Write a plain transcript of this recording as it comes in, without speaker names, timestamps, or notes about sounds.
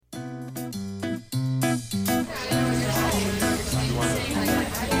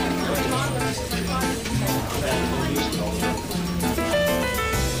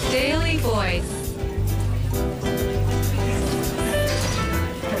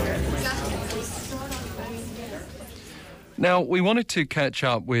Now, we wanted to catch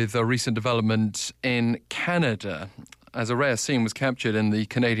up with a recent development in Canada, as a rare scene was captured in the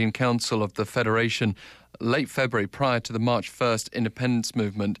Canadian Council of the Federation late February, prior to the March 1st independence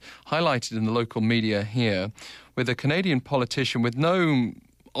movement, highlighted in the local media here, with a Canadian politician with no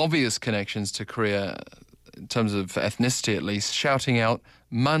obvious connections to Korea, in terms of ethnicity at least, shouting out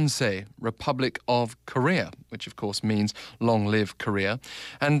Manse, Republic of Korea, which of course means long live Korea.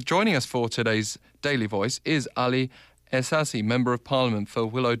 And joining us for today's Daily Voice is Ali Essasi, Member of Parliament for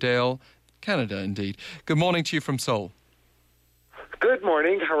Willowdale, Canada indeed. Good morning to you from Seoul. Good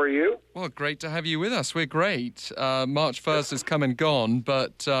morning. How are you? Well, great to have you with us. We're great. March 1st has come and gone,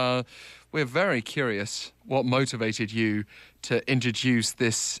 but we're very curious what motivated you to introduce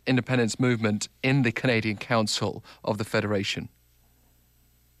this independence movement in the Canadian Council of the Federation.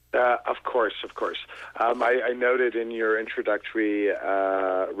 Of course. I noted in your introductory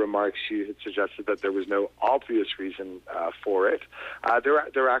remarks you had suggested that there was no obvious reason for it.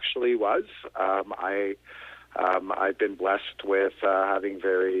 There actually was. I've been blessed with having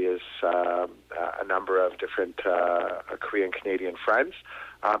a number of different Korean-Canadian friends.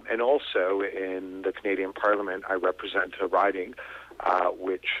 And also in the Canadian Parliament, I represent a riding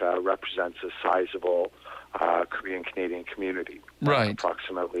which represents a sizable Korean-Canadian community. Right.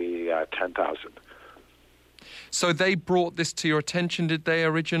 Approximately 10,000. So they brought this to your attention, did they,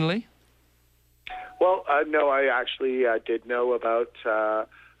 originally? Well, no, I actually did know about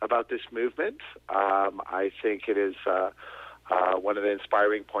this movement. I think it is one of the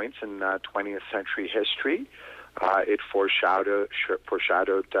inspiring points in 20th century history. It foreshadowed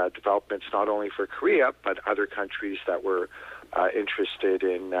developments not only for Korea, but other countries that were interested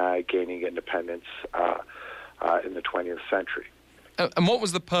in gaining independence in the 20th century. And what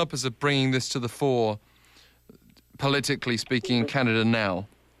was the purpose of bringing this to the fore, politically speaking, in Canada now?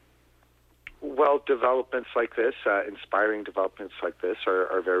 Well, developments like this, inspiring developments like this,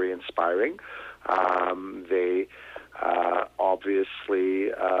 are very inspiring. They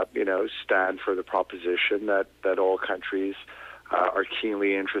obviously, stand for the proposition that all countries are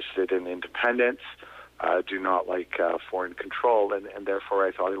keenly interested in independence, do not like foreign control, and therefore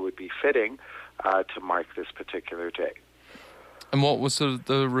I thought it would be fitting to mark this particular day. And what was sort of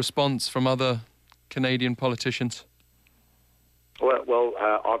the response from other Canadian politicians? Well,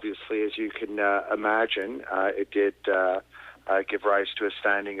 obviously, as you can imagine, it did give rise to a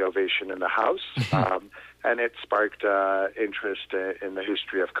standing ovation in the House, and it sparked interest in the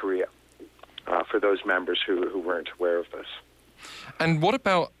history of Korea for those members who weren't aware of this. And what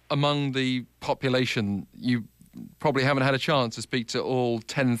about among the population? You probably haven't had a chance to speak to all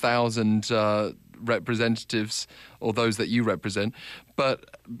 10,000 representatives, or those that you represent, but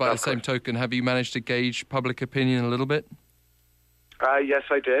by the same token, have you managed to gauge public opinion a little bit? Yes,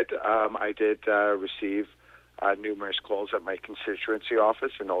 I did. I did receive numerous calls at my constituency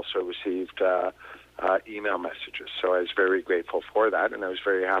office, and also received email messages. So I was very grateful for that, and I was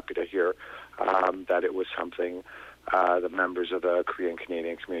very happy to hear that it was something the members of the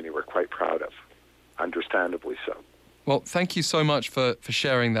Korean-Canadian community were quite proud of, understandably so. Well, thank you so much for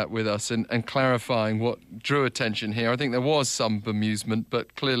sharing that with us and clarifying what drew attention here. I think there was some bemusement,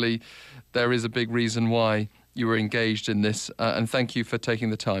 but clearly there is a big reason why you were engaged in this, and thank you for taking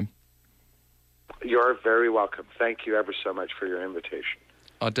the time. You're very welcome. Thank you ever so much for your invitation.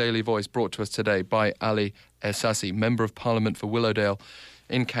 Our Daily Voice brought to us today by Ali Essasi, Member of Parliament for Willowdale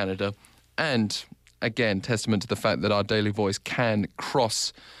in Canada, and again, testament to the fact that our Daily Voice can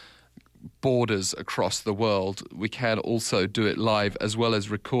cross borders across the world. We can also do it live, as well as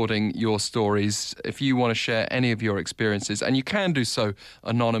recording your stories. If you want to share any of your experiences, and you can do so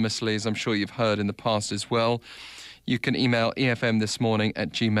anonymously, as I'm sure you've heard in the past as well, you can email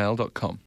efmthismorning@gmail.com.